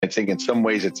I think in some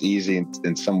ways it's easy, and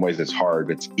in some ways it's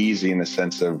hard. It's easy in the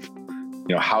sense of,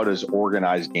 how does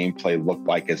organized gameplay look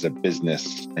like as a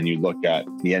business? And you look at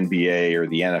the NBA or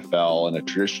the NFL and a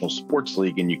traditional sports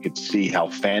league, and you could see how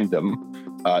fandom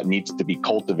needs to be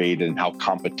cultivated and how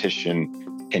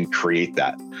competition can create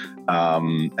that.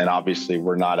 And obviously,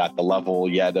 we're not at the level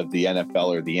yet of the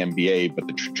NFL or the NBA, but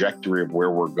the trajectory of where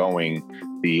we're going,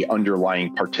 the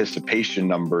underlying participation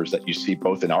numbers that you see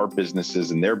both in our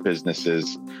businesses and their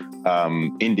businesses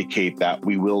indicate that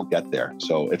we will get there.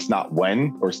 So it's not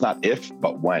when, or it's not if,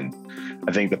 but when.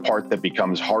 I think the part that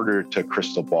becomes harder to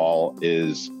crystal ball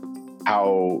is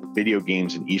how video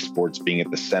games and esports being at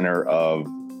the center of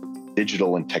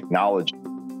digital and technology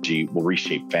will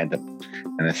reshape fandom.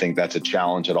 And I think that's a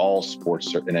challenge that all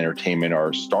sports and entertainment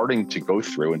are starting to go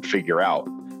through and figure out.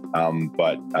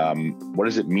 But what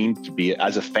does it mean to be,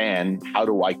 as a fan, how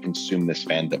do I consume this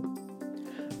fandom?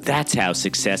 That's how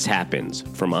success happens.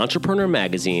 From Entrepreneur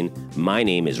Magazine, my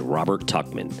name is Robert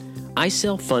Tuckman. I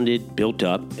self-funded, built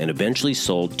up, and eventually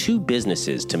sold 2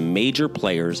 businesses to major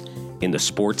players in the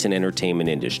sports and entertainment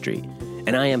industry.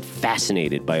 And I am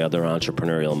fascinated by other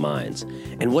entrepreneurial minds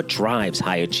and what drives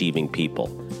high-achieving people.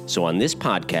 So on this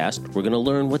podcast, we're going to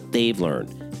learn what they've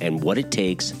learned and what it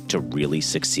takes to really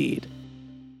succeed.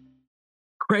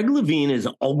 Craig Levine has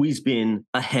always been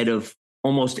ahead of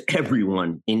almost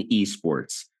everyone in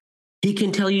esports. He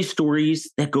can tell you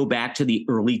stories that go back to the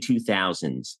early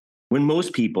 2000s, when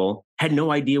most people had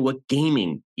no idea what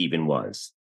gaming even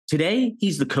was. Today,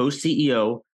 he's the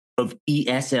co-CEO of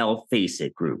ESL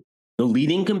FACEIT Group, the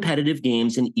leading competitive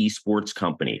games and esports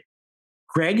company.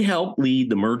 Craig helped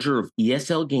lead the merger of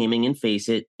ESL Gaming and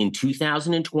FACEIT in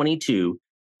 2022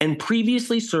 and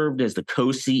previously served as the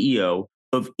co-CEO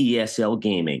of ESL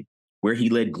Gaming, where he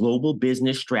led global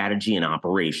business strategy and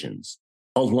operations.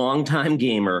 A longtime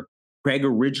gamer, Craig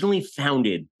originally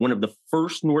founded one of the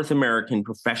first North American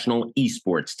professional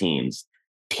esports teams,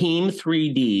 Team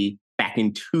 3D, back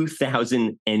in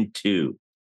 2002,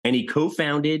 and he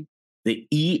co-founded the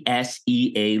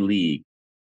ESEA League.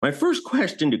 My first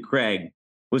question to Craig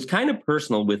was kind of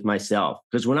personal with myself,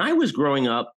 because when I was growing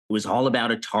up, it was all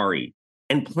about Atari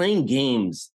and playing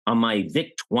games on my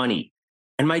VIC-20.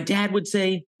 And my dad would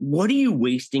say, "What are you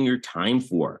wasting your time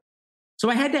for?" So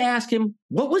I had to ask him,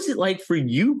 what was it like for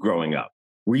you growing up?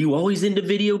 Were you always into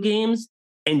video games?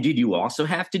 And did you also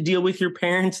have to deal with your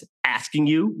parents asking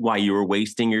you why you were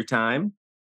wasting your time?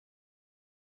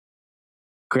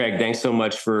 Craig, thanks so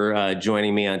much for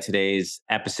joining me on today's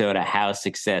episode of How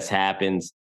Success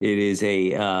Happens. It is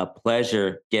a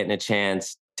pleasure getting a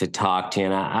chance to talk to you.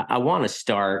 And I want to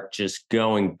start just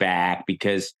going back,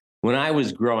 because when I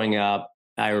was growing up,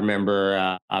 I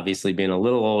remember obviously being a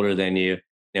little older than you.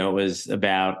 It was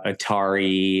about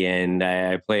Atari, and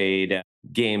I played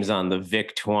games on the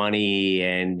VIC-20,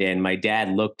 and my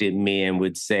dad looked at me and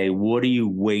would say, "What are you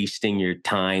wasting your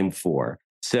time for?"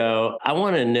 So I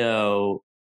want to know,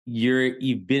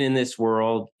 you've been in this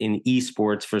world in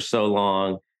esports for so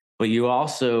long, but you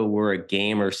also were a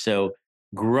gamer. So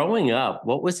growing up,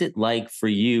 what was it like for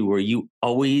you? Were you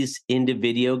always into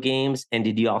video games? And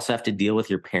did you also have to deal with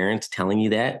your parents telling you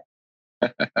that?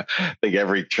 I think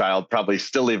every child probably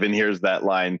still even hears that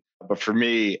line. But for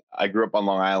me, I grew up on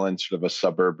Long Island, sort of a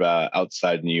suburb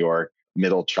outside New York,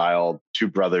 middle child, 2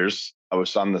 brothers. I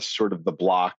was on the sort of the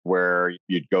block where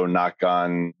you'd go knock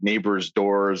on neighbors'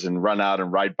 doors and run out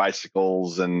and ride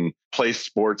bicycles and play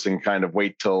sports and kind of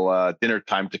wait till dinner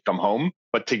time to come home.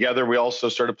 But together, we also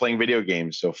started playing video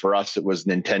games. So for us, it was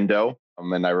Nintendo.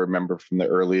 And I remember from the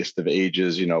earliest of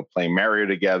ages, playing Mario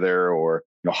together, or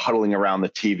huddling around the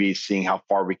TV, seeing how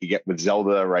far we could get with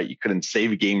Zelda, right? You couldn't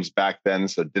save games back then.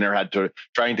 So dinner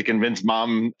trying to convince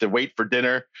mom to wait for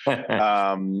dinner.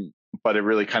 But it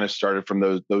really kind of started from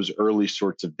those early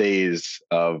sorts of days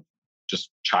of just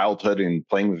childhood and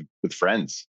playing with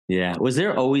friends. Yeah. Was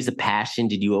there always a passion?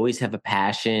 Did you always have a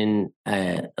passion?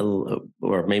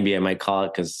 Or maybe I might call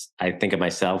it, because I think of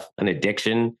myself, an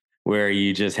addiction, where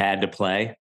you just had to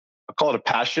play? I'll call it a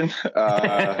passion.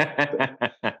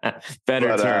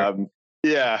 Better term.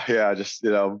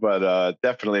 But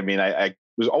definitely, I mean, I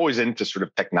was always into sort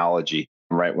of technology,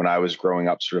 right? When I was growing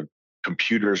up, sort of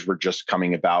computers were just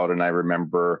coming about. And I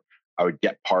remember I would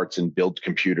get parts and build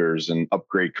computers and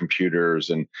upgrade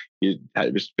computers. And I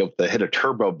just be able to hit a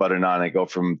turbo button on it, go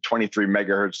from 23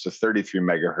 megahertz to 33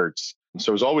 megahertz.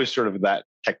 So it was always sort of that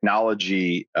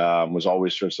technology was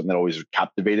always sort of something that always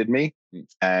captivated me.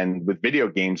 And with video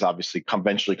games, obviously,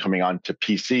 eventually coming on to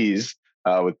PCs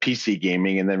with PC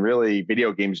gaming, and then really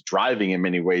video games driving in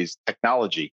many ways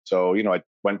technology. So,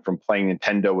 went from playing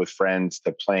Nintendo with friends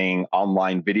to playing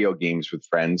online video games with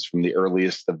friends from the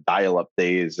earliest of dial-up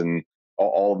days and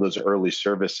all of those early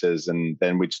services. And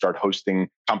then we'd start hosting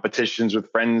competitions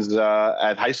with friends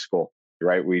at high school,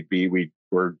 right? We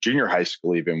were junior high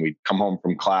school even. We'd come home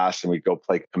from class and we'd go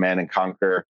play Command and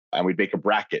Conquer, and we'd make a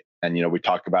bracket. And, we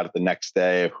talk about it the next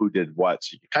day of who did what.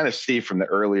 So you kind of see from the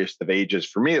earliest of ages,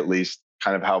 for me at least,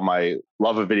 kind of how my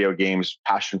love of video games,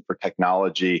 passion for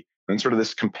technology, and sort of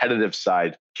this competitive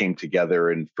side came together.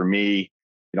 And for me,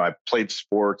 I played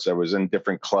sports, I was in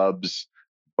different clubs,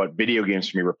 but video games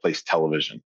for me replaced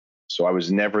television. So I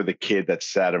was never the kid that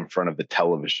sat in front of the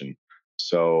television.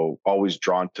 So always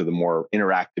drawn to the more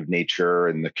interactive nature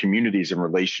and the communities and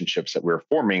relationships that we were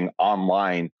forming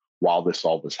online while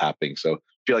all was happening. So I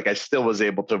feel like I still was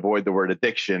able to avoid the word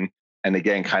addiction. And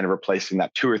again, kind of replacing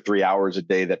that 2 or 3 hours a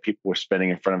day that people were spending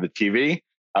in front of the TV.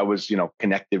 I was,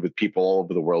 connected with people all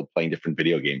over the world playing different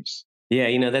video games.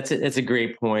 Yeah, that's a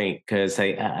great point, because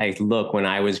I look, when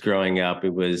I was growing up,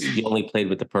 it was you only played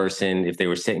with the person if they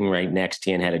were sitting right next to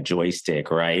you and had a joystick,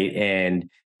 right? And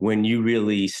when you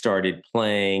really started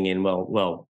playing and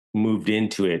moved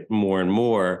into it more and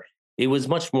more, it was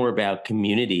much more about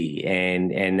community,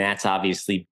 and that's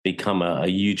obviously become a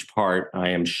huge part, I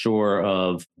am sure,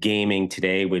 of gaming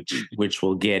today, which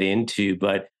we'll get into.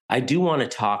 But I do want to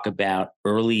talk about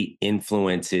early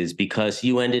influences, because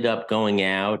you ended up going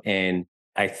out and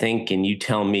I think, and you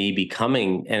tell me,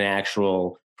 becoming an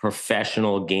actual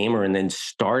professional gamer and then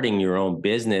starting your own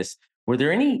business. Were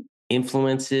there any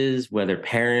influences, whether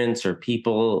parents or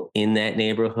people in that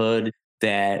neighborhood,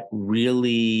 that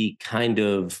really kind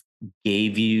of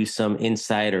gave you some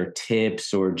insight or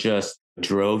tips, or just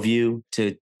drove you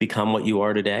to become what you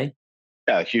are today?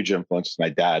 Yeah, a huge influence. My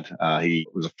dad, he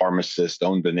was a pharmacist,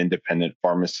 owned an independent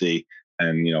pharmacy.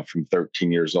 And, from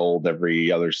 13 years old,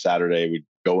 every other Saturday, we'd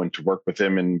go into work with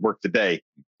him and work the day.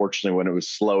 Fortunately, when it was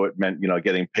slow, it meant,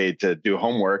 getting paid to do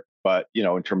homework. But,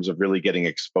 in terms of really getting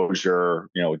exposure,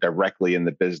 directly in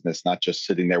the business, not just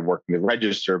sitting there working the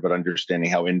register, but understanding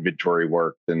how inventory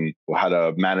worked and how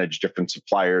to manage different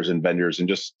suppliers and vendors, and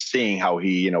just seeing how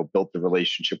he, built the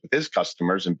relationship with his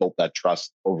customers and built that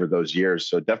trust over those years.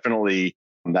 So definitely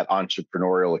that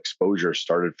entrepreneurial exposure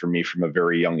started for me from a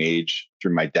very young age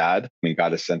through my dad.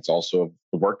 Got a sense also of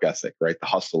the work ethic, right? The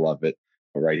hustle of it,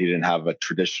 right? He didn't have a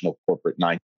traditional corporate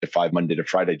 9 to 5, Monday to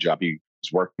Friday job. He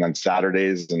was working on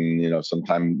Saturdays, and,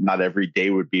 sometimes not every day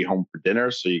would be home for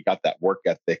dinner. So you got that work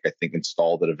ethic, I think,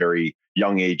 installed at a very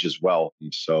young age as well.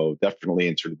 And so definitely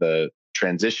in sort of the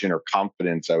transition or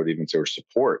confidence, I would even say, or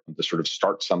support to sort of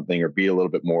start something or be a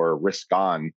little bit more risk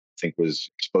on, I think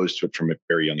was exposed to it from a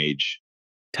very young age.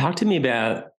 Talk to me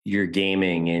about your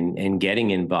gaming and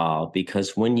getting involved,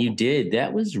 because when you did,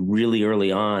 that was really early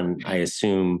on, I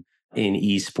assume, in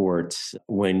esports,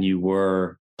 when you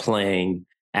were playing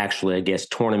actually, I guess,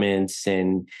 tournaments,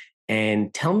 and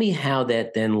tell me how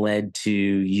that then led to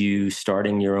you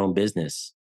starting your own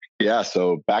business. Yeah.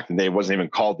 So back in the day, it wasn't even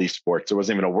called esports. There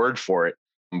wasn't even a word for it.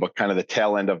 But kind of the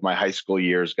tail end of my high school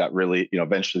years got really,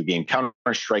 eventually the game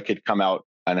Counter-Strike had come out.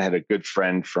 And I had a good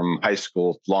friend from high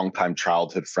school, longtime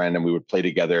childhood friend, and we would play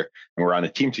together and we're on a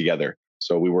team together.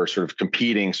 So we were sort of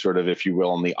competing, sort of, if you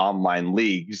will, in the online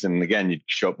leagues. And again, you'd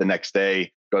show up the next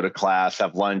day, go to class,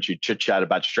 have lunch, you'd chit chat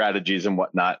about strategies and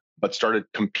whatnot, but started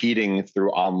competing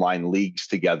through online leagues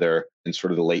together in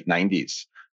sort of the late 90s.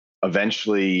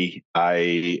 Eventually,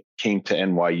 I came to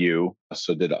NYU,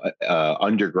 so did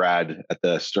undergrad at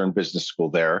the Stern Business School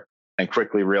there, and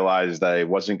quickly realized I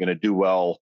wasn't going to do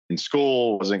well in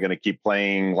school, wasn't going to keep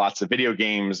playing lots of video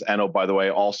games, and oh, by the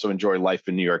way, also enjoy life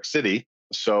in New York City.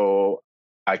 So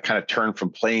I kind of turned from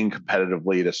playing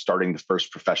competitively to starting the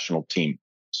first professional team.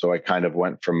 So I kind of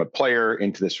went from a player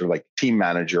into this sort of like team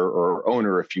manager or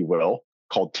owner, if you will,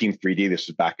 called Team 3D. This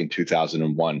was back in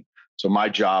 2001. So my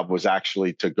job was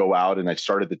actually to go out, and I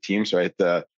started the team. So I had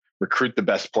to recruit the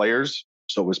best players.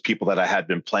 So it was people that I had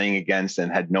been playing against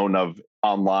and had known of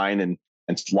online and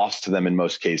lost to them in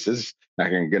most cases.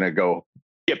 I'm going to go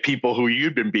get people who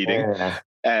you'd been beating. Yeah.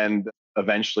 And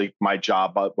eventually my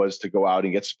job was to go out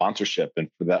and get sponsorship. And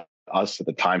for us at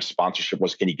the time, sponsorship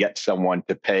was, can you get someone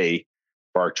to pay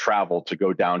for our travel to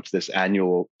go down to this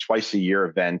annual twice a year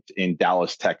event in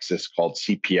Dallas, Texas called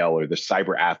CPL, or the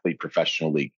Cyber Athlete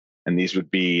Professional League. And these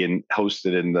would be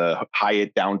hosted in the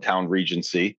Hyatt downtown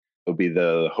Regency. It would be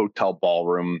the hotel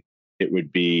ballroom. It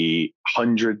would be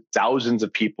hundreds, thousands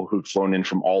of people who'd flown in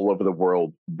from all over the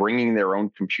world, bringing their own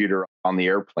computer on the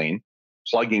airplane,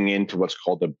 plugging into what's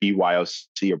called a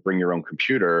BYOC, or bring your own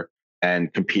computer,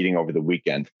 and competing over the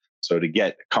weekend. So to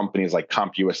get companies like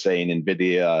CompUSA and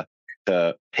NVIDIA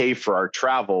to pay for our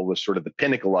travel was sort of the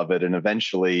pinnacle of it. And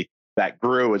eventually that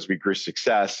grew as we grew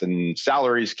success and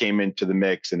salaries came into the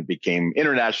mix, and it became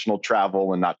international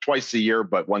travel, and not twice a year,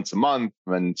 but once a month.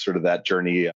 And sort of that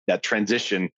journey, that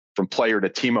transition from player to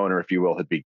team owner, if you will, had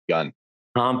begun.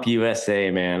 Comp USA,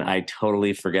 man. I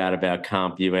totally forgot about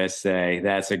Comp USA.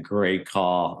 That's a great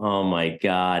call. Oh my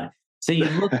God. So you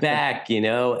look back,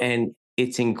 and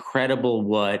it's incredible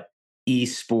what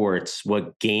esports,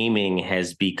 what gaming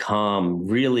has become.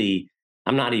 Really,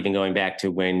 I'm not even going back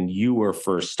to when you were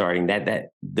first starting. That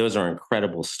those are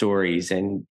incredible stories.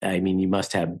 And I mean, you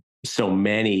must have so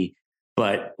many,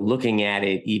 but looking at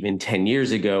it even 10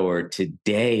 years ago or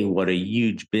today, what a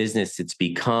huge business it's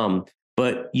become.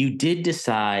 But you did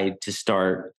decide to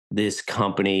start this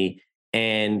company.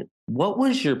 And what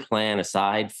was your plan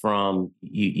aside from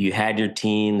you had your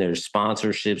team, there's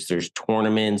sponsorships, there's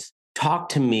tournaments? Talk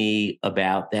to me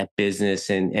about that business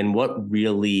and what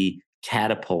really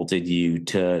catapulted you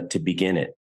to begin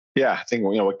it. Yeah, I think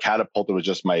what catapulted was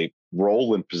just my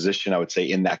role and position, I would say,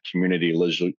 in that community, a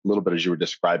little bit as you were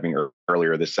describing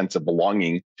earlier, the sense of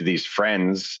belonging to these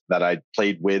friends that I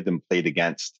played with and played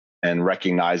against, and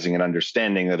recognizing and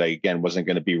understanding that I, again, wasn't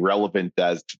going to be relevant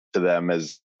as to them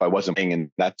as I wasn't playing.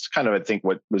 And that's kind of, I think,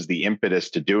 what was the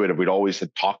impetus to do it. And we'd always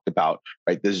had talked about,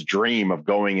 right, this dream of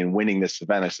going and winning this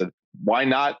event. I said, why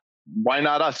not? Why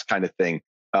not us, kind of thing.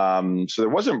 So there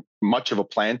wasn't much of a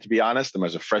plan, to be honest. I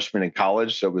was a freshman in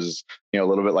college, so it was a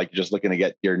little bit like just looking to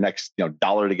get your next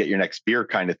dollar to get your next beer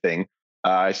kind of thing.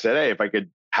 I said, hey, if I could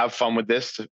have fun with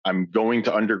this, I'm going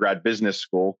to undergrad business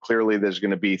school. Clearly, there's going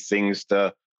to be things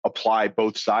to apply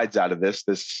both sides out of this.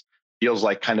 This feels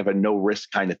like kind of a no risk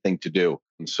kind of thing to do.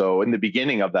 And so in the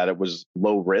beginning of that, it was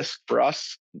low risk for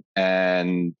us.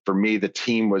 And for me, the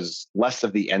team was less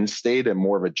of the end state and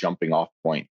more of a jumping off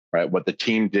point. Right. What the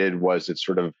team did was it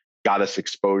sort of got us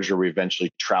exposure. We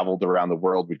eventually traveled around the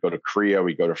world. We'd go to Korea,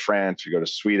 we'd go to France, we'd go to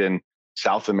Sweden,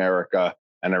 South America.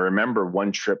 And I remember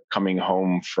one trip coming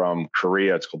home from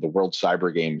Korea. It's called the World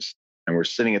Cyber Games. And we're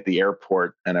sitting at the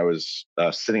airport, and I was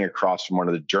sitting across from one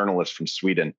of the journalists from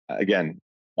Sweden. Again,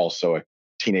 also a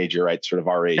teenager, right? Sort of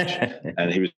our age.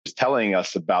 And he was telling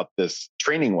us about this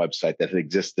training website that had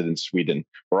existed in Sweden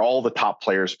where all the top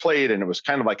players played. And it was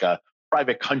kind of like a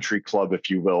private country club, if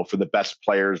you will, for the best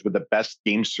players with the best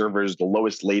game servers, the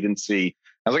lowest latency.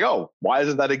 I was like, oh, why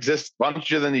doesn't that exist? Why don't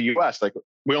you do it in the US? Like,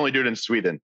 we only do it in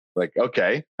Sweden. Like,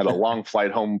 okay. Had a long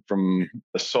flight home from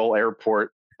the Seoul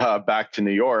airport back to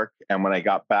New York. And when I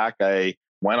got back, I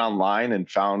went online and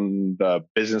found a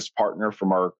business partner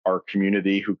from our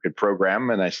community who could program.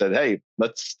 And I said, hey,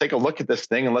 let's take a look at this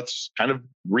thing and let's kind of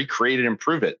recreate and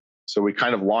improve it. So we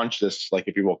kind of launched this, like,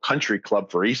 if you will, country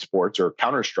club for esports, or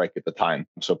Counter-Strike at the time.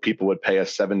 So people would pay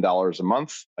us $7 a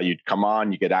month. You'd come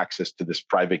on, you get access to this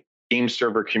private game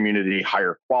server community,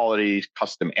 higher quality,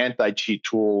 custom anti-cheat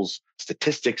tools,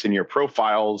 statistics in your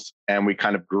profiles. And we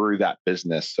kind of grew that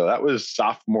business. So that was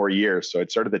sophomore year. So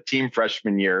it started the team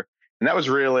freshman year. And that was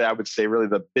really, I would say, really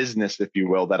the business, if you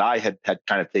will, that I had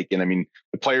kind of taken. I mean,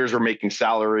 the players were making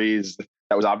salaries.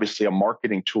 That was obviously a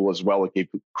marketing tool as well. It gave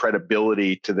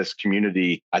credibility to this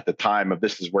community at the time of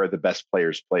this is where the best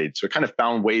players played. So it kind of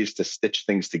found ways to stitch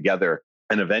things together.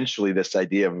 And eventually this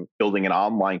idea of building an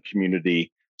online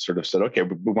community sort of said, okay,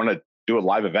 we want to do a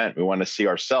live event. We want to see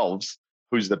ourselves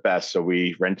who's the best. So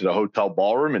we rented a hotel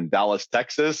ballroom in Dallas,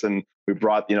 Texas, and we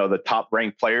brought, the top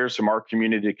ranked players from our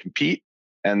community to compete.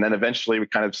 And then eventually we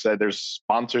kind of said there's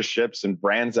sponsorships and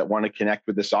brands that want to connect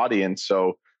with this audience.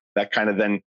 So that kind of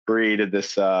then created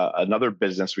this another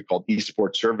business we called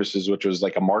eSports Services, which was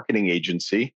like a marketing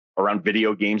agency around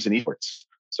video games and esports.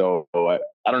 So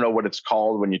I don't know what it's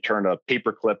called when you turn a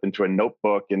paperclip into a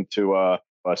notebook, into a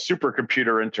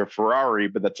supercomputer, into a Ferrari,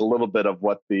 but that's a little bit of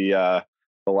what the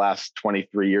last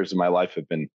 23 years of my life have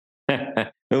been.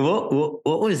 What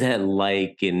was that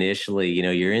like initially?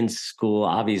 You're in school.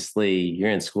 Obviously, you're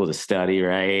in school to study,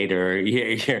 right? Or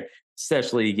you're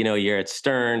especially, you're at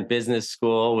Stern Business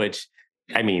School, which,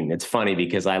 I mean, it's funny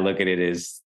because I look at it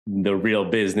as the real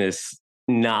business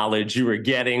knowledge you were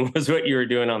getting was what you were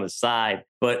doing on the side.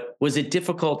 But was it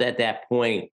difficult at that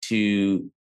point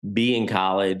to be in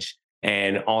college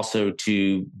and also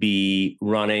to be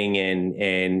running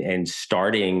and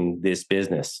starting this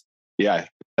business? Yeah,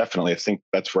 definitely. I think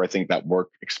that's where that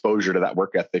exposure to that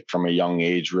work ethic from a young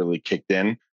age really kicked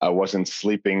in. I wasn't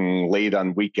sleeping late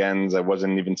on weekends. I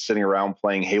wasn't even sitting around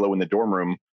playing Halo in the dorm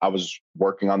room. I was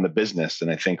working on the business.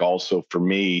 And I think also for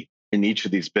me, in each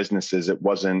of these businesses, it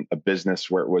wasn't a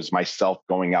business where it was myself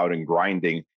going out and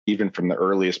grinding. even from the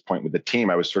earliest point with the team,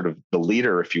 I was sort of the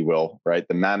leader, if you will, right?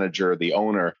 The manager, the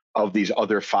owner of these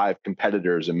other 5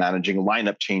 competitors and managing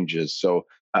lineup changes. So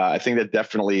I think that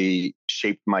definitely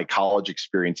shaped my college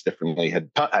experience differently. Had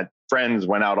friends,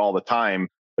 went out all the time.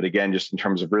 But again, just in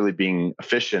terms of really being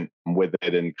efficient with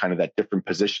it and kind of that different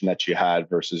position that you had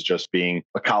versus just being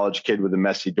a college kid with a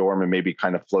messy dorm and maybe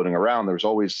kind of floating around, there was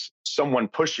always someone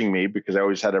pushing me because I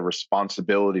always had a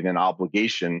responsibility and an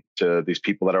obligation to these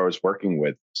people that I was working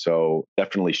with. So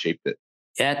definitely shaped it.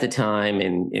 At the time,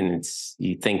 and it's,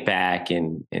 you think back,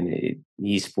 and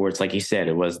esports, like you said,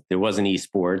 there wasn't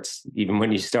esports even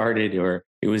when you started, or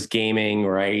it was gaming,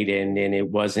 right? And it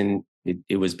wasn't,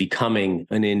 it was becoming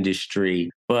an industry.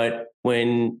 But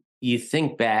when you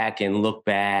think back and look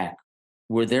back,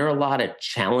 were there a lot of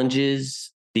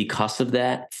challenges because of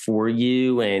that for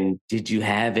you? And did you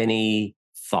have any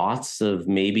thoughts of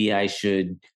maybe I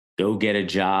should go get a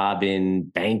job in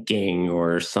banking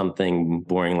or something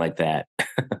boring like that?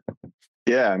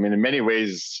 Yeah, I mean, in many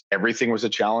ways, everything was a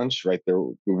challenge, right?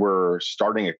 We were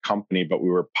starting a company, but we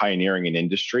were pioneering an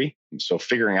industry. And so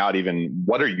figuring out even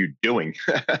what are you doing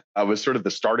was sort of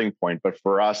the starting point. But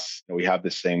for us, we have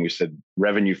this saying, we said,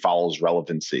 revenue follows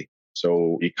relevancy.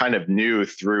 So we kind of knew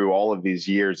through all of these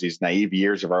years, these naive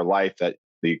years of our life, that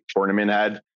the tournament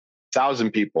had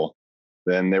 1,000 people.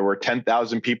 Then there were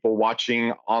 10,000 people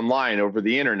watching online over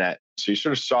the internet. So you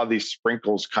sort of saw these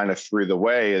sprinkles kind of through the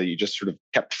way that you just sort of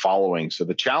kept following. So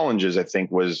the challenges, I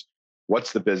think, was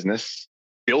what's the business,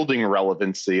 building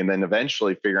relevancy, and then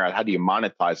eventually figuring out how do you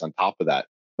monetize on top of that.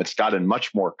 It's gotten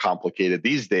much more complicated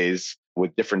these days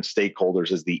with different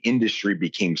stakeholders as the industry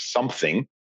became something.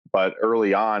 But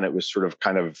early on, it was sort of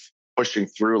kind of pushing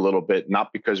through a little bit,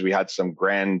 not because we had some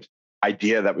grand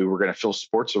idea that we were going to fill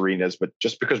sports arenas, but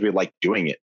just because we like doing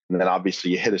it. And then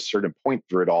obviously you hit a certain point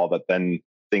through it all that then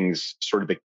things sort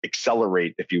of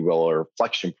accelerate, if you will, or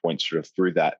inflection points sort of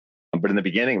through that. But in the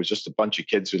beginning, it was just a bunch of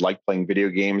kids who liked playing video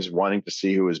games, wanting to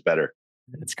see who was better.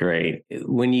 That's great.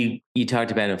 When you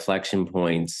talked about inflection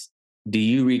points, do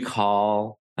you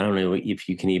recall, I don't know if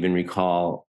you can even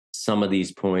recall some of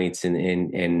these points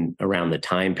and around the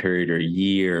time period or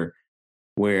year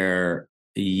where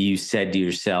you said to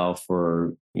yourself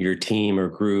or your team or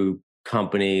group,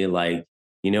 company, like,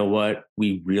 you know what,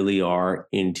 we really are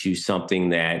into something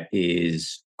that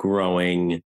is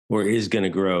growing or is going to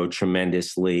grow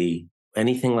tremendously?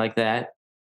 Anything like that?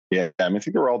 Yeah, I mean, I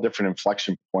think there were all different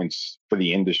inflection points for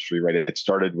the industry, right? It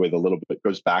started with a little bit,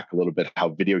 goes back a little bit, how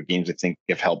video games, I think,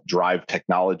 have helped drive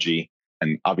technology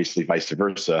and obviously vice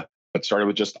versa. But started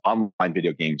with just online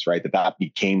video games, right? That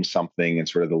became something in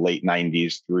sort of the late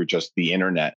 90s through just the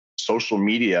internet. Social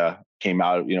media came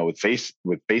out, with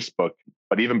Facebook.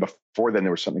 But even before then,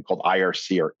 there was something called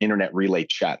IRC, or Internet Relay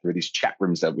Chat. There were these chat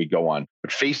rooms that we go on.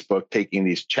 But Facebook taking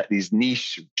these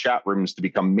niche chat rooms to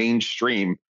become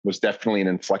mainstream was definitely an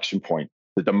inflection point.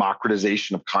 The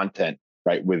democratization of content,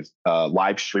 right? With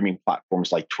live streaming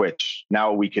platforms like Twitch.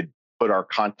 Now we could put our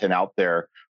content out there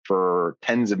for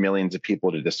tens of millions of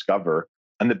people to discover.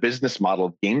 And the business model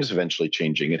of games eventually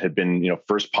changing. It had been,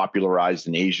 first popularized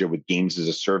in Asia with games as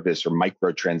a service or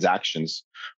microtransactions.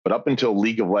 But up until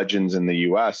League of Legends in the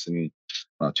US in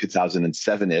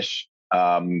 2007-ish,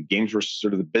 games were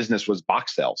sort of, the business was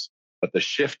box sales. But the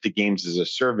shift to games as a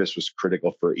service was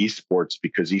critical for esports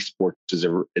because esports is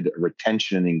a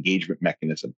retention and engagement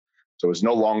mechanism. So it's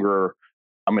no longer,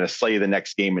 I'm going to sell you the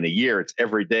next game in a year. It's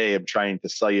every day I'm trying to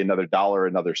sell you another dollar,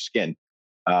 another skin.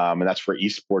 And that's where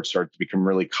esports start to become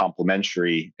really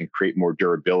complementary and create more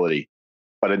durability.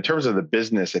 But in terms of the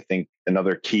business, I think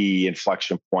another key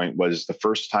inflection point was the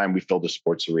first time we filled a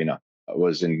sports arena. It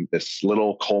was in this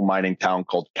little coal mining town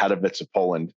called Katowice,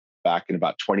 Poland, back in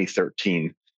about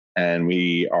 2013. And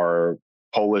our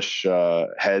Polish our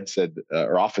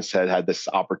office head had this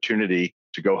opportunity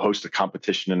to go host a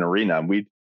competition in arena. And we'd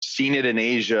seen it in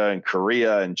Asia and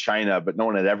Korea and China, but no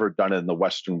one had ever done it in the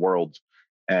Western world.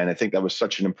 And I think that was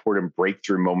such an important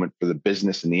breakthrough moment for the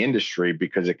business and the industry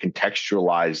because it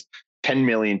contextualized 10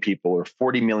 million people or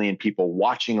 40 million people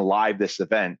watching live this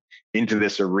event into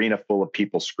this arena full of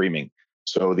people screaming.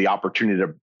 So the opportunity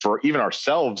for even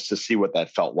ourselves to see what that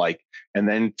felt like, and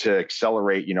then to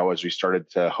accelerate, as we started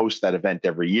to host that event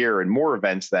every year and more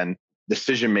events, then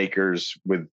decision makers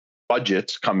with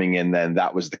budgets coming in, then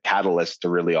that was the catalyst to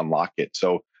really unlock it.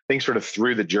 So I think sort of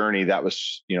through the journey, that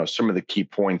was, some of the key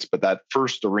points. But that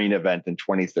first arena event in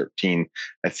 2013,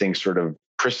 I think sort of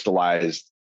crystallized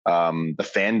the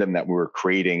fandom that we were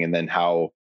creating, and then how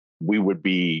we would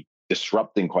be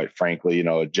disrupting, quite frankly,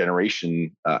 a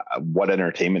generation, what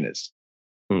entertainment is.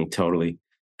 Totally.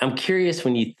 I'm curious,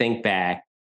 when you think back,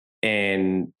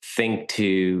 and think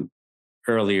to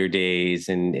earlier days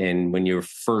and when you were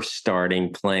first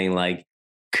starting playing, like,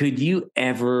 could you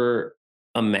ever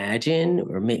imagine,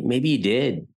 or maybe you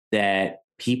did, that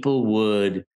people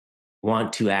would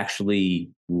want to actually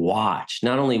watch,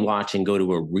 not only watch and go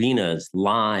to arenas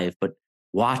live, but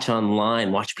watch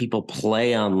online, watch people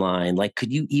play online? Like,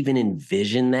 could you even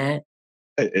envision that?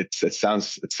 It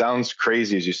sounds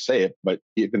crazy as you say it, but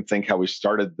you can think how we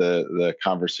started the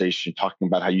conversation talking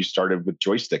about how you started with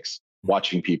joysticks,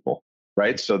 watching people,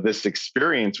 right? So this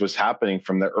experience was happening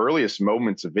from the earliest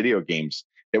moments of video games.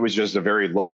 It was just a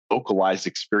very localized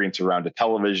experience around a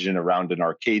television, around an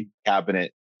arcade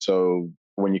cabinet. So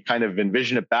when you kind of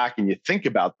envision it back and you think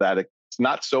about that, it's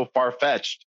not so far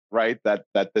fetched, right? That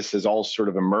this has all sort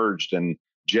of emerged, and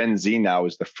Gen Z now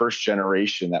is the first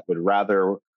generation that would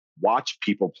rather watch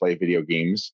people play video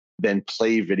games than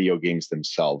play video games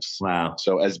themselves. Wow.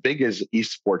 So as big as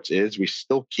esports is, we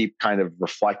still keep kind of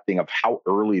reflecting of how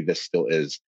early this still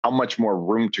is, how much more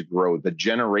room to grow, the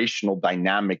generational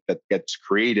dynamic that gets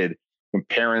created when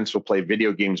parents will play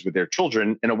video games with their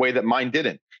children in a way that mine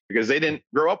didn't, because they didn't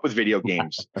grow up with video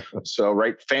games. So,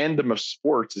 right, fandom of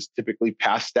sports is typically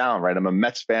passed down, right? I'm a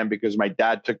Mets fan because my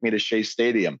dad took me to Shea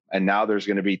Stadium. And now there's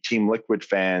going to be Team Liquid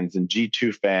fans and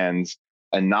G2 fans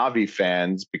and Navi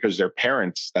fans because their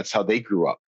parents, that's how they grew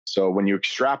up. So when you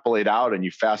extrapolate out and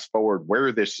you fast forward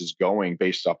where this is going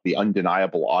based off the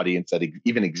undeniable audience that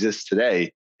even exists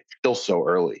today, it's still so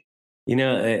early.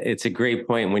 It's a great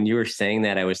point. When you were saying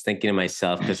that, I was thinking to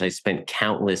myself, because I spent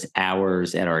countless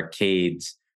hours at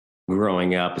arcades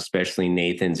growing up, especially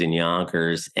Nathan's and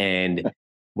Yonkers. And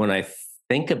when I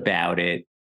think about it,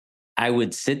 I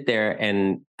would sit there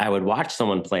and I would watch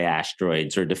someone play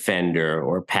Asteroids or Defender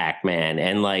or Pac-Man,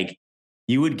 and like,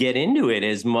 you would get into it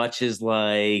as much as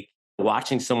like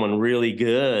watching someone really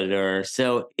good. Or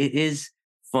so it is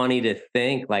funny to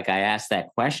think, like, I asked that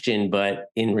question, but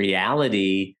in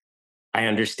reality, I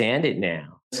understand it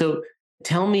now. So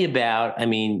tell me about, I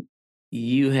mean,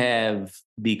 you have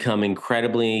become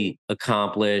incredibly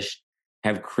accomplished,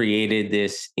 have created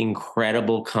this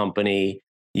incredible company.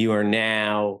 You are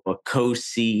now a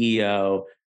co-CEO.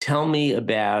 Tell me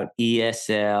about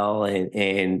ESL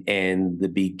and the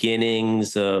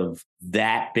beginnings of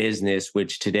that business,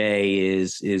 which today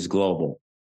is global.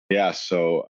 Yeah.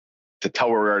 So to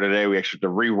tell where we are today, we actually have to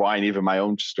rewind even my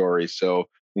own story. So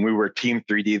when we were Team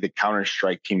 3D, the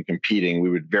Counter-Strike team competing, we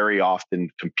would very often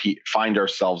find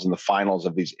ourselves in the finals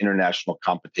of these international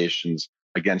competitions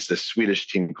against a Swedish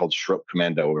team called Schroep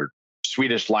Commando, or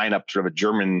Swedish lineup, sort of a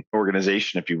German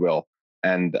organization, if you will.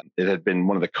 And it had been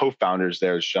one of the co-founders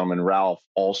there, this gentleman, Ralph,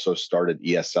 also started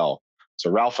ESL.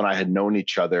 So Ralph and I had known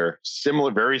each other,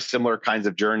 very similar kinds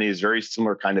of journeys, very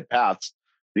similar kind of paths.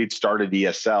 He'd started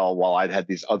ESL while I'd had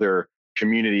these other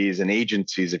communities and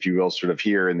agencies, if you will, sort of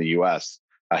here in the US.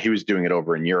 He was doing it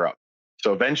over in Europe.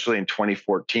 So eventually in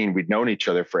 2014, we'd known each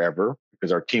other forever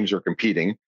because our teams were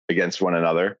competing against one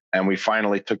another. And we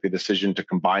finally took the decision to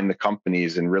combine the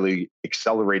companies and really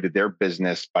accelerated their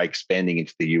business by expanding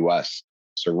into the US.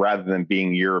 So rather than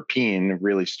being European,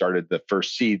 really started the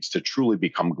first seeds to truly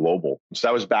become global. So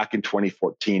that was back in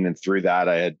 2014. And through that,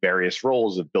 I had various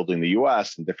roles of building the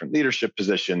US and different leadership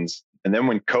positions. And then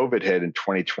when COVID hit in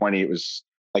 2020, it was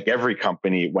like every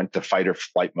company went to fight or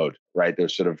flight mode, right? They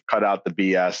sort of cut out the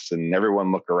BS and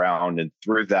everyone look around. And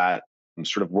through that,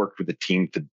 sort of worked with the team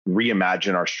to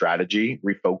reimagine our strategy,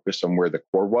 refocus on where the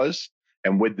core was.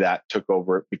 And with that, took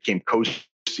over, became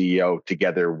co-CEO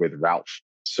together with Ralph.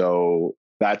 So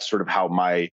that's sort of how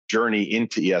my journey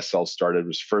into ESL started,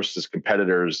 was first as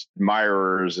competitors,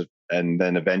 admirers, and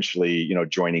then eventually,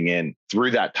 joining in.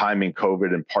 Through that time in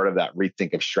COVID, and part of that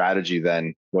rethink of strategy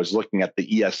then was looking at the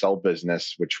ESL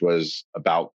business, which was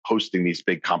about hosting these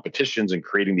big competitions and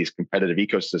creating these competitive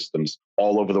ecosystems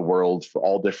all over the world for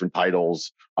all different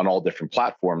titles on all different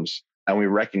platforms. And we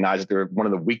recognized that one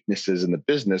of the weaknesses in the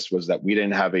business was that we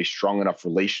didn't have a strong enough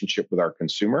relationship with our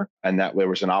consumer, and that there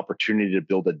was an opportunity to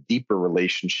build a deeper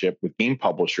relationship with game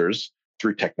publishers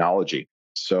through technology.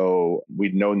 So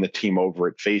we'd known the team over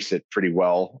at FACEIT pretty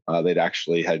well. They'd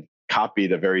actually had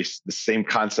copied the same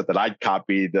concept that I'd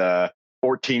copied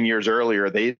 14 years earlier.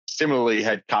 They similarly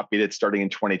had copied it starting in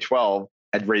 2012,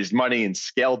 had raised money and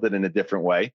scaled it in a different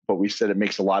way. But we said it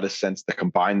makes a lot of sense to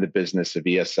combine the business of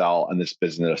ESL and this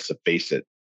business of FACEIT.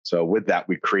 So with that,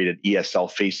 we created ESL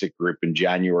FACEIT Group in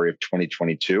January of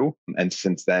 2022. And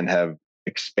since then have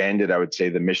expanded, I would say,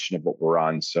 the mission of what we're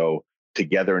on. So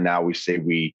together now we say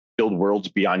we build worlds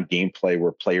beyond gameplay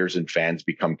where players and fans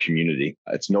become community.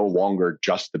 It's no longer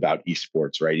just about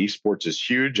esports, right? Esports is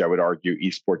huge. I would argue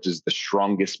esports is the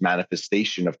strongest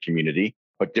manifestation of community,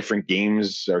 but different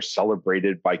games are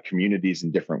celebrated by communities in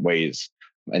different ways.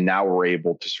 And now we're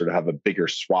able to sort of have a bigger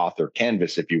swath or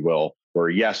canvas, if you will, where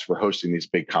yes, we're hosting these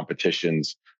big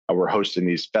competitions. We're hosting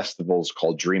these festivals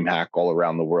called DreamHack all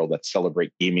around the world that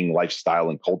celebrate gaming, lifestyle,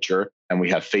 and culture. And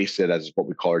we have FACEIT as what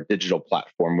we call our digital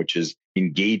platform, which is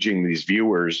engaging these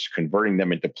viewers, converting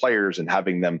them into players and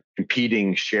having them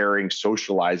competing, sharing,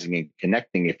 socializing, and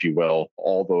connecting, if you will,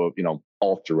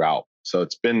 all throughout. So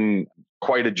it's been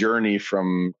quite a journey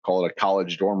from, call it a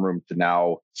college dorm room, to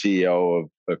now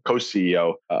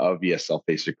co-CEO of ESL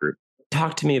FACEIT Group.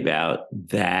 Talk to me about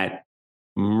that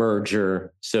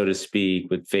merger, so to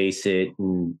speak, with FACEIT,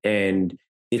 and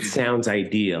it sounds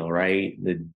ideal, right?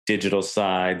 The digital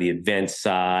side, the event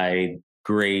side,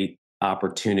 great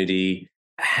opportunity.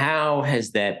 How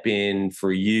has that been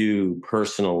for you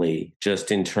personally,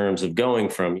 just in terms of going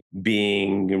from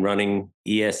running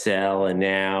ESL and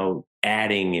now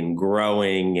adding and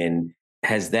growing? And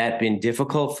has that been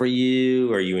difficult for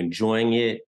you? Are you enjoying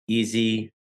it?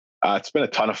 Easy? It's been a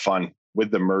ton of fun. With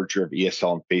the merger of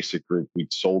ESL and FACEIT Group, we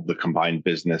sold the combined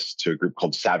business to a group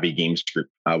called Savvy Games Group,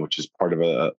 which is part of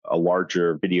a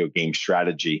larger video game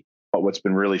strategy. But what's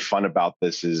been really fun about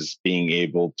this is being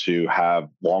able to have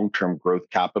long-term growth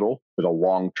capital with a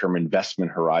long-term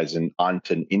investment horizon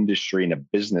onto an industry and a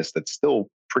business that's still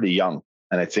pretty young.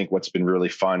 And I think what's been really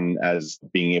fun as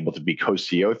being able to be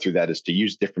co-CEO through that is to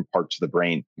use different parts of the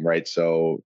brain, right?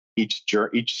 So each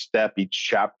step, each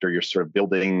chapter, you're sort of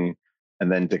building,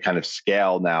 and then to kind of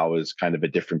scale now is kind of a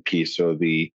different piece. So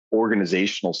the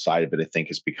organizational side of it, I think,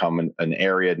 has become an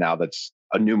area now that's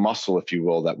a new muscle, if you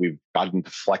will, that we've gotten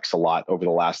to flex a lot over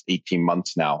the last 18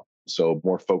 months now. So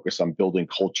more focus on building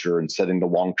culture and setting the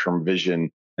long-term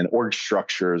vision and org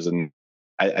structures. And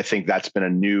I think that's been a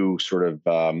new sort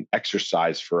of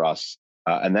exercise for us.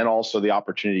 And then also the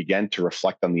opportunity again to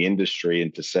reflect on the industry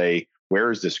and to say,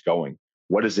 where is this going?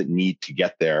 What does it need to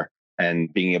get there?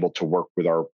 And being able to work with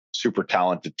our super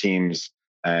talented teams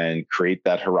and create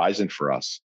that horizon for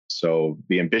us. So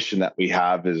the ambition that we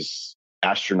have is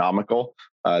astronomical.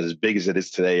 As big as it is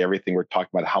today, everything we're talking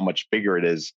about, how much bigger it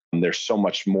is, and there's so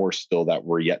much more still that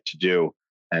we're yet to do.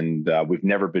 And we've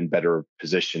never been better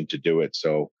positioned to do it.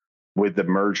 So with the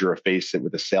merger of FACEIT,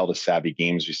 with the sale to Savvy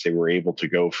Games, we say we're able to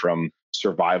go from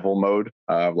survival mode,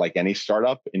 like any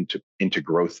startup, into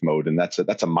growth mode. And that's a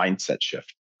mindset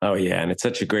shift. Oh, yeah. And it's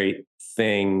such a great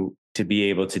thing to be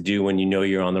able to do when you know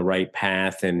you're on the right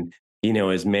path. And,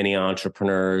 as many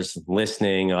entrepreneurs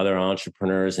listening, other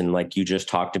entrepreneurs, and like you just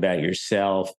talked about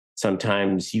yourself,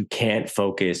 sometimes you can't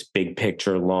focus big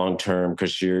picture long term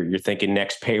because you're thinking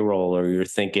next payroll, or you're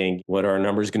thinking what are our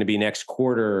numbers going to be next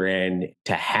quarter. And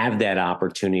to have that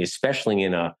opportunity, especially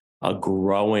in a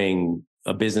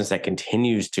business that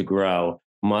continues to grow,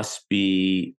 must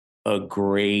be a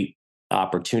great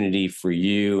opportunity for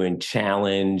you and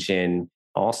challenge. And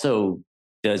also,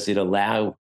 does it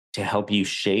allow to help you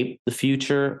shape the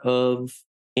future of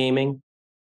gaming?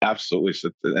 Absolutely.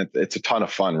 So it's a ton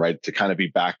of fun, right? To kind of be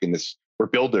back in this, we're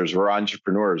builders, we're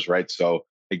entrepreneurs, right? So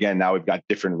again, now we've got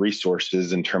different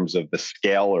resources in terms of the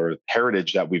scale or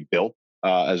heritage that we've built,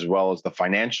 as well as the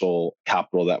financial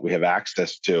capital that we have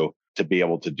access to be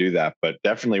able to do that. But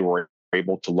definitely we're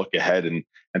able to look ahead and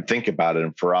think about it.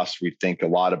 And for us, we think a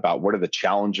lot about what are the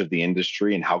challenges of the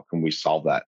industry and how can we solve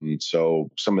that? And so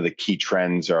some of the key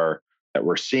trends that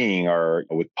we're seeing are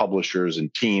with publishers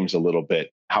and teams a little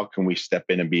bit. How can we step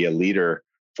in and be a leader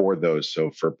for those?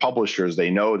 So for publishers, they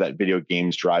know that video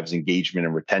games drives engagement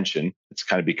and retention. It's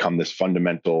kind of become this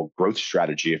fundamental growth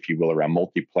strategy, if you will, around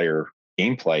multiplayer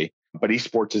gameplay. But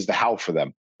esports is the how for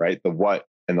them, right? The what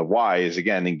and the why is,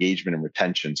 again, engagement and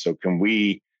retention. So can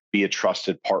we be a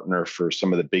trusted partner for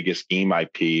some of the biggest game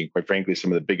IP, quite frankly,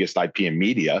 some of the biggest IP in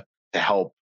media, to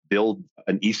help build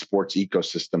an esports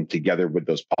ecosystem together with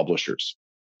those publishers?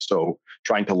 So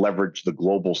trying to leverage the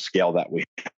global scale that we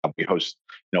have. We host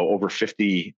over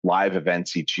 50 live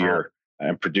events each year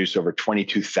and produce over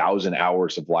 22,000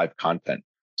 hours of live content.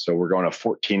 So we're going to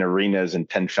 14 arenas and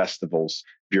 10 festivals.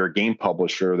 If you're a game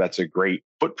publisher, that's a great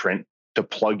footprint to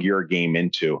plug your game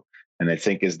into. And I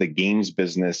think as the games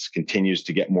business continues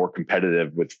to get more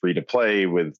competitive with free to play,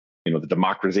 with the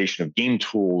democratization of game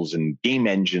tools and game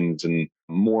engines, and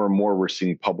more we're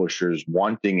seeing publishers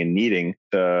wanting and needing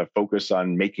to focus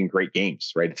on making great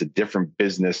games, right? It's a different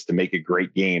business to make a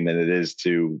great game than it is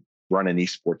to run an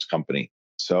esports company.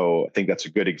 So I think that's a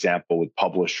good example with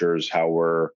publishers, how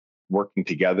we're working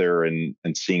together and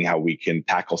seeing how we can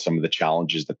tackle some of the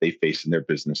challenges that they face in their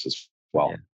business as well.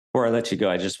 Yeah. Before I let you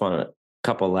go, I just want a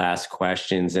couple last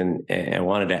questions. And I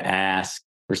wanted to ask,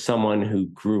 for someone who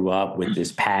grew up with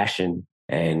this passion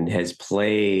and has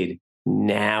played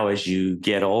now as you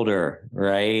get older,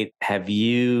 right? Do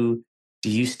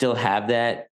you still have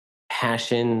that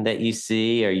passion that you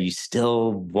see? Are you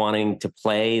still wanting to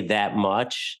play that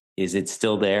much? Is it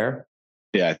still there?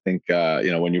 Yeah, I think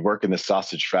when you work in the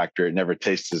sausage factory, it never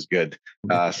tastes as good.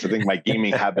 So I think my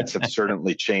gaming habits have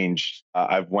certainly changed.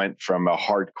 I've went from a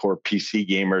hardcore PC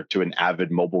gamer to an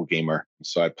avid mobile gamer.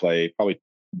 So I play probably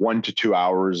 1 to 2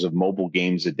 hours of mobile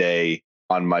games a day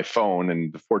on my phone.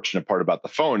 And the fortunate part about the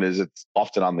phone is it's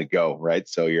often on the go, right?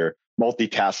 So you're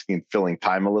multitasking, filling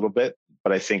time a little bit.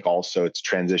 But I think also it's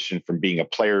transitioned from being a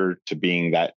player to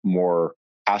being that more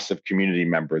passive community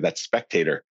member, that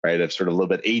spectator, right? I've sort of a little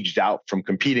bit aged out from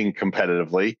competing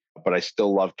competitively, but I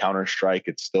still love Counter-Strike.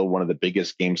 It's still one of the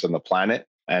biggest games on the planet.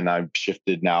 And I've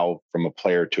shifted now from a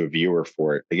player to a viewer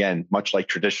for it. Again, much like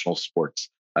traditional sports,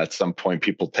 at some point,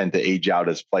 people tend to age out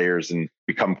as players and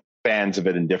become fans of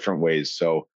it in different ways.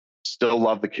 So still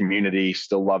love the community,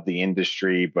 still love the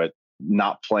industry, but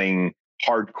not playing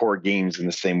hardcore games in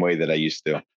the same way that I used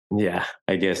to. Yeah,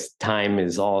 I guess time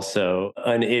is also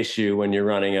an issue when you're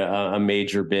running a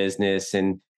major business.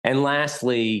 And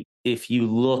lastly, if you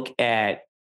look at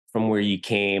from where you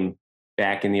came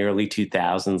back in the early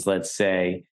 2000s, let's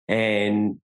say,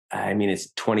 and I mean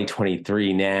it's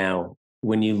 2023 now.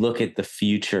 When you look at the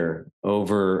future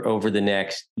over the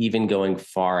next, even going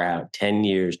far out, 10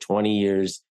 years, 20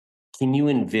 years, can you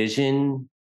envision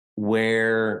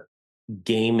where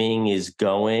gaming is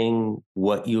going,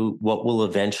 what we'll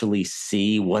eventually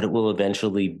see, what it will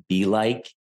eventually be like?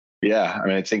 Yeah, I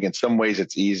mean, I think in some ways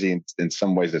it's easy, and in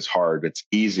some ways it's hard. It's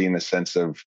easy in the sense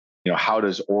of, how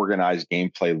does organized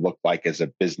gameplay look like as a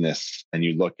business? And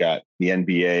you look at the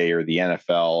NBA or the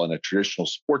NFL and a traditional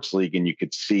sports league, and you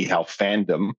could see how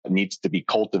fandom needs to be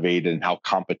cultivated and how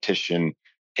competition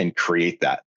can create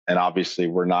that. And obviously,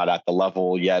 we're not at the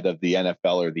level yet of the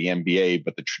NFL or the NBA,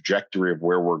 but the trajectory of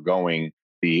where we're going,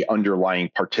 the underlying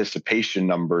participation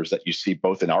numbers that you see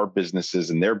both in our businesses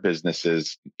and their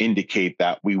businesses indicate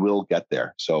that we will get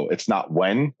there. So it's not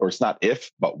when, or it's not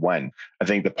if, but when. I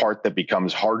think the part that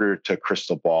becomes harder to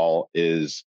crystal ball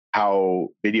is how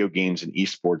video games and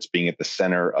esports being at the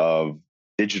center of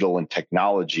digital and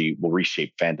technology will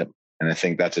reshape fandom. And I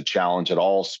think that's a challenge that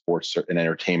all sports and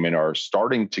entertainment are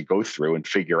starting to go through and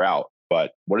figure out.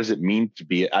 But what does it mean to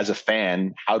be, as a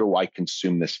fan, how do I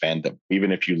consume this fandom?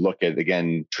 Even if you look at,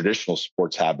 again, traditional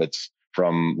sports habits,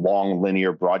 from long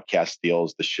linear broadcast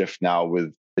deals, the shift now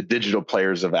with the digital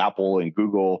players of Apple and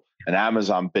Google and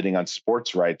Amazon bidding on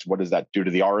sports rights, what does that do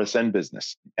to the RSN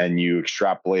business? And you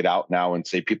extrapolate out now and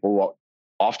say people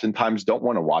oftentimes don't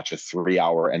want to watch a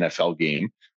 3-hour NFL game.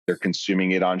 They're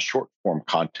consuming it on short form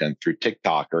content through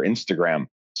TikTok or Instagram.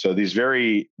 So these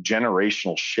very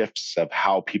generational shifts of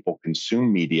how people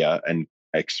consume media and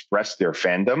express their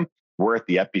fandom, we're at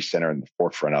the epicenter and the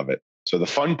forefront of it. So the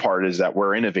fun part is that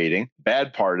we're innovating.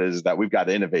 Bad part is that we've got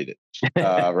to innovate it,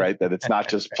 right? That it's not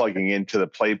just plugging into the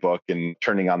playbook and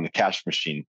turning on the cash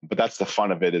machine. But that's the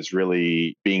fun of it, is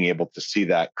really being able to see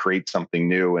that create something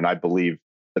new. And I believe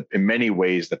that in many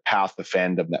ways, the path of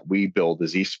fandom that we build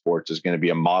as esports is going to be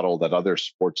a model that other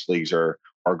sports leagues are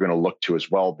going to look to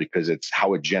as well, because it's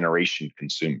how a generation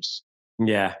consumes.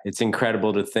 Yeah, it's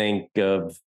incredible to think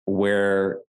of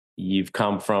where you've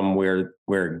come from,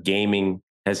 where gaming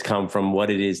has come from, what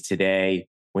it is today.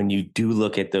 When you do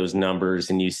look at those numbers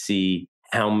and you see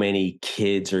how many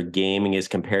kids are gaming as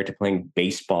compared to playing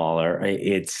baseball, or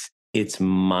it's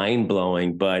mind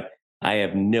blowing. But I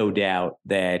have no doubt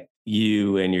that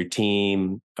you and your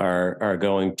team are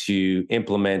going to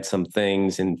implement some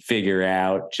things and figure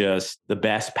out just the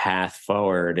best path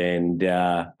forward. And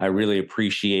I really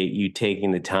appreciate you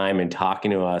taking the time and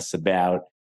talking to us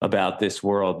about this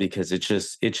world, because it's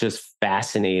just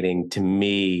fascinating to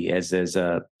me as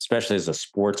a, especially as a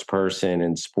sports person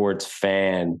and sports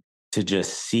fan, to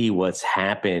just see what's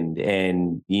happened.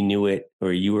 And you knew it,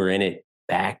 or you were in it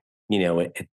back,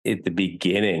 at the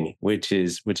beginning, which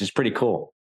is pretty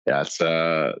cool. Yeah, it's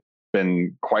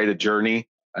been quite a journey.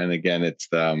 And again, it's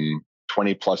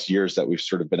 20 plus years that we've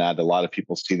sort of been at. A lot of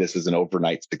people see this as an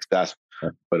overnight success,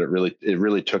 but it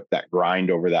really took that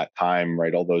grind over that time,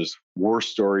 right? All those war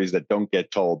stories that don't get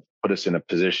told put us in a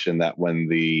position that when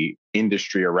the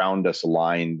industry around us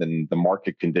aligned and the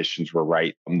market conditions were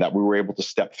right, that we were able to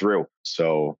step through.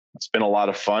 So it's been a lot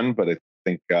of fun, but I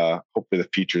think hopefully the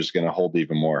future is going to hold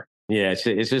even more. Yeah,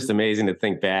 it's just amazing to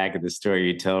think back at the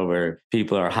story you tell, where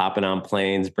people are hopping on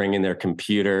planes, bringing their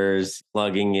computers,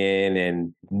 plugging in,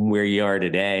 and where you are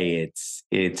today.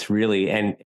 It's really,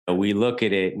 and we look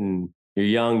at it, and you're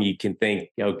young, you can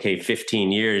think, okay,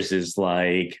 15 years is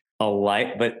like a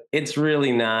life, but it's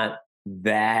really not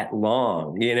that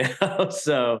long,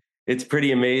 So it's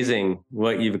pretty amazing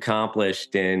what you've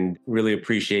accomplished, and really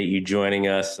appreciate you joining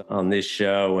us on this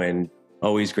show, and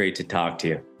always great to talk to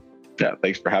you. Yeah,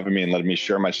 thanks for having me and letting me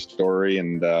share my story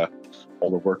and all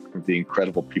the work of the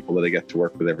incredible people that I get to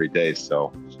work with every day.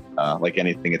 So like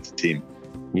anything, it's a team.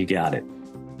 You got it.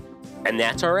 And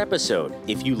that's our episode.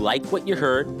 If you like what you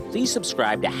heard, please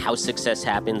subscribe to How Success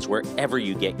Happens wherever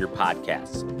you get your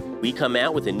podcasts. We come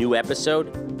out with a new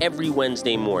episode every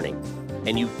Wednesday morning,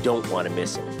 and you don't want to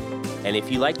miss it. And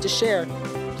if you like to share,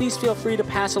 please feel free to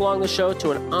pass along the show to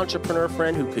an entrepreneur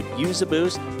friend who could use a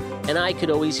boost, and I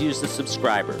could always use the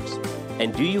subscribers.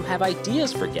 And do you have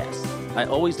ideas for guests? I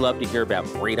always love to hear about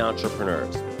great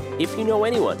entrepreneurs. If you know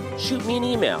anyone, shoot me an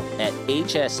email at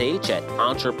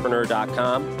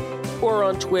hsh@entrepreneur.com or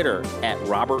on Twitter at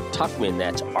Robert Tuchman,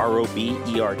 that's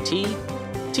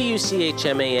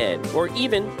RobertTuchman, or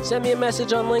even send me a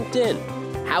message on LinkedIn.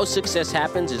 How Success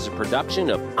Happens is a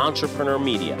production of Entrepreneur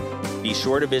Media. Be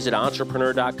sure to visit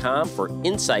entrepreneur.com for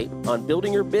insight on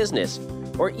building your business,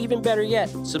 or even better yet,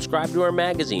 subscribe to our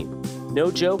magazine. No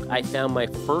joke, I found my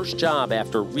first job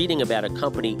after reading about a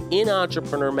company in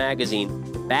Entrepreneur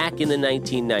magazine back in the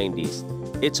 1990s.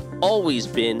 It's always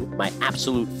been my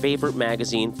absolute favorite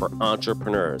magazine for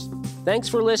entrepreneurs. Thanks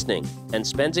for listening and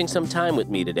spending some time with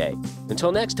me today.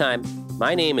 Until next time,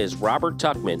 my name is Robert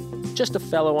Tuchman, just a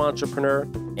fellow entrepreneur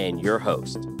and your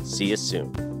host. See you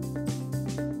soon.